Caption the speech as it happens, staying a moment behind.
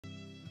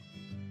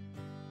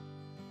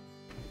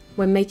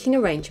When making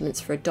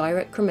arrangements for a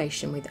direct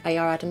cremation with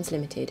A.R.Adams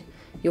Limited,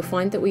 you'll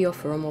find that we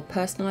offer a more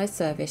personalised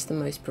service than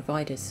most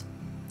providers.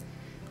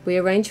 We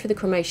arrange for the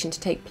cremation to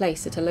take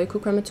place at a local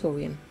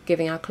crematorium,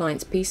 giving our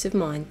clients peace of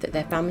mind that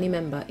their family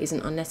member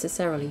isn't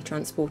unnecessarily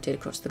transported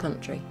across the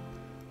country.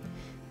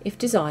 If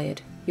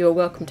desired, you are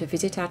welcome to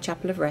visit our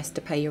chapel of rest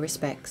to pay your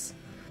respects.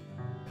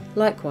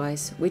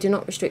 Likewise, we do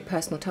not restrict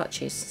personal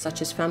touches,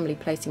 such as family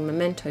placing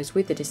mementos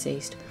with the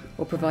deceased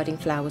or providing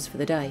flowers for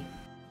the day.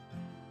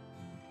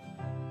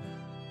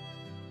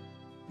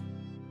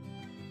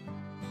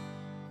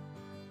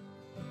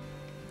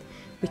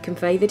 We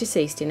convey the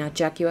deceased in our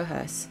Jaguar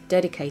hearse,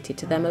 dedicated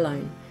to them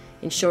alone,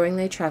 ensuring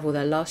they travel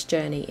their last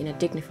journey in a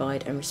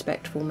dignified and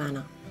respectful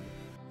manner.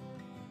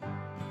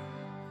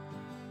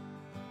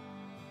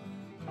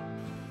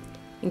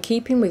 In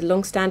keeping with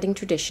long-standing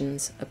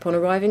traditions, upon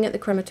arriving at the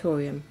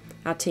crematorium,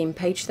 our team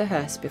page the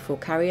hearse before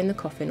carrying the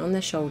coffin on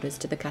their shoulders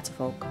to the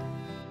catafalque.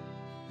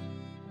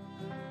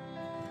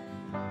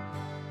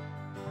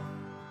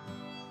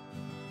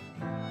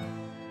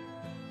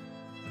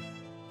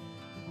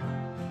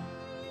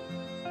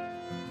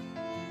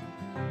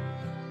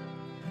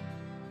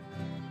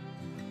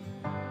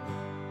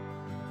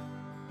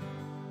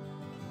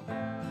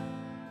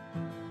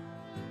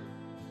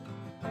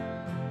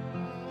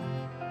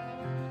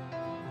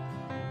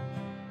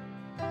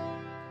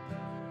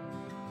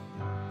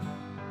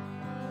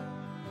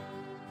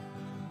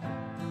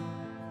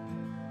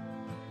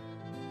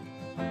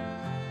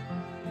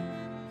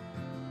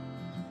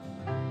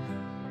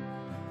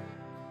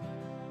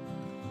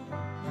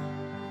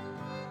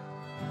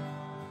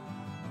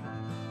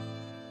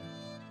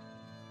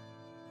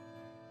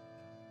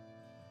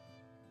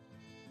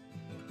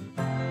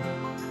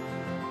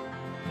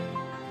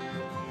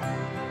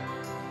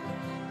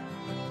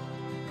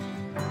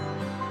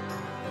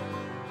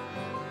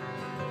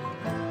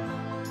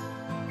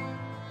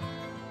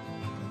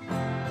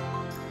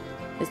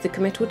 As the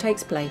committal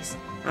takes place,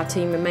 our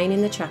team remain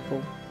in the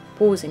chapel,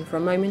 pausing for a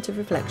moment of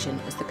reflection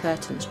as the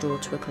curtains draw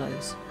to a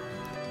close.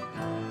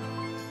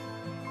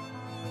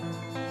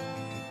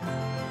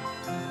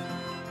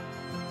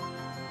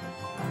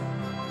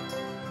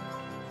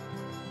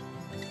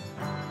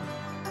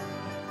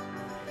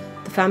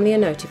 The family are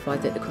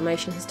notified that the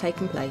cremation has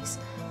taken place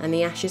and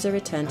the ashes are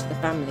returned to the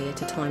family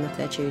at a time of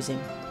their choosing.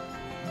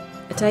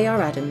 At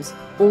A.R.Adams,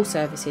 all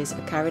services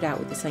are carried out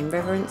with the same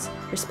reverence,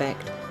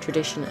 respect,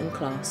 tradition and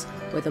class,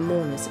 whether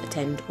mourners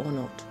attend or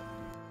not.